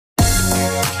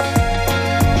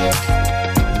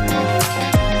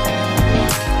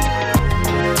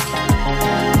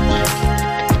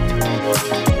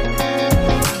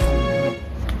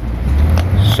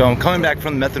So I'm coming back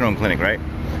from the methadone clinic, right?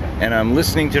 And I'm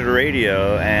listening to the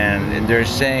radio, and they're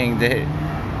saying that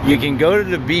you can go to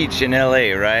the beach in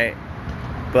LA, right?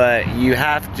 But you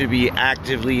have to be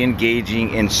actively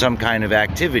engaging in some kind of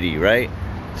activity, right?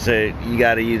 So you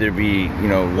got to either be, you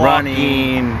know,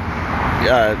 running,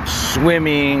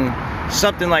 swimming,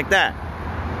 something like that.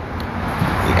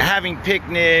 Having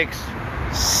picnics,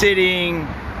 sitting,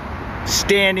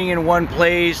 standing in one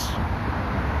place,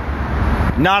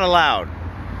 not allowed.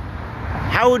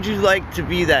 How would you like to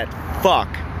be that fuck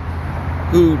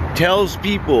who tells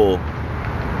people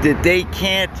that they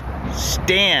can't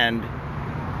stand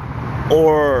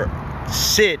or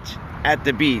sit at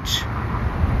the beach?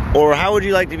 Or how would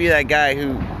you like to be that guy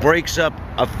who breaks up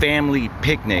a family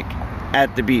picnic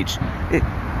at the beach?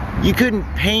 You couldn't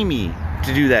pay me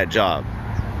to do that job.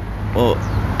 Well,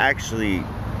 actually,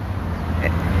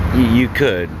 you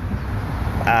could.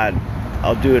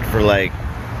 I'll do it for like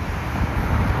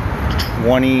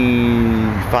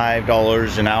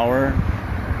 $25 an hour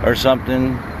or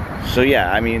something. So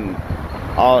yeah, I mean,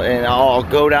 I'll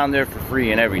go down there for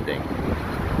free and everything.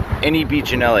 Any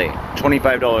beach in LA,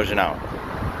 $25 an hour.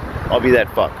 I'll be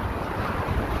that fuck.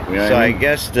 You know what I mean? I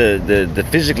guess the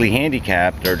physically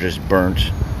handicapped are just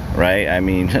burnt, right? I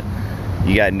mean,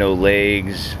 you got no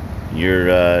legs. You're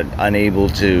unable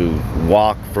to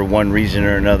walk for one reason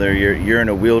or another. You're in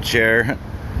a wheelchair.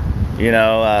 You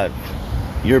know,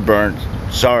 you're burnt.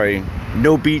 Sorry,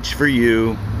 no beach for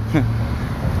you.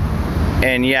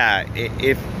 And yeah,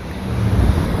 if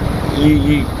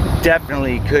you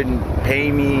definitely couldn't pay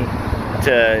me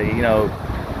to, you know,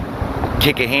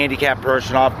 kick a handicapped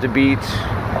person off the beach.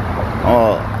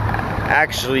 Well,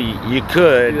 actually, you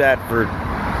could do that for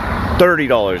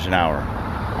 $30 an hour.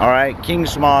 All right, King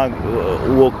Smog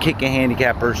will kick a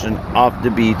handicapped person off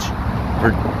the beach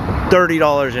for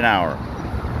 $30 an hour.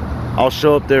 I'll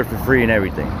show up there for free and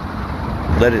everything.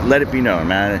 Let it be known,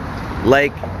 man.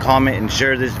 Like, comment, and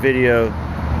share this video,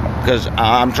 because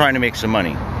I'm trying to make some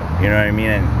money. You know what I mean?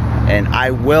 And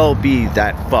I will be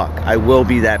that fuck. I will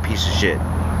be that piece of shit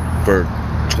for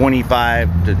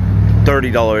 $25 to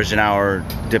 $30 an hour,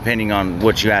 depending on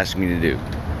what you ask me to do.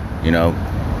 You know,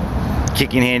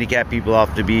 kicking handicapped people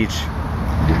off the beach,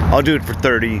 I'll do it for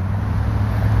 30.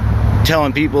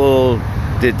 Telling people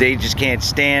that they just can't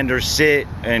stand or sit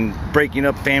and breaking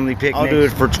up family picnics, I'll do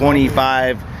it for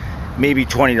 25, maybe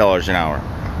 $20 an hour.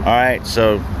 All right,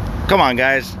 so come on,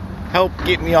 guys, help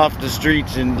get me off the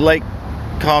streets, and like,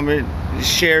 comment,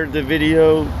 share the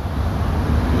video.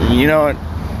 You know what?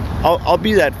 I'll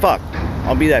be that fuck.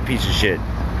 I'll be that piece of shit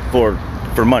for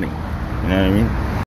money. You know what I mean?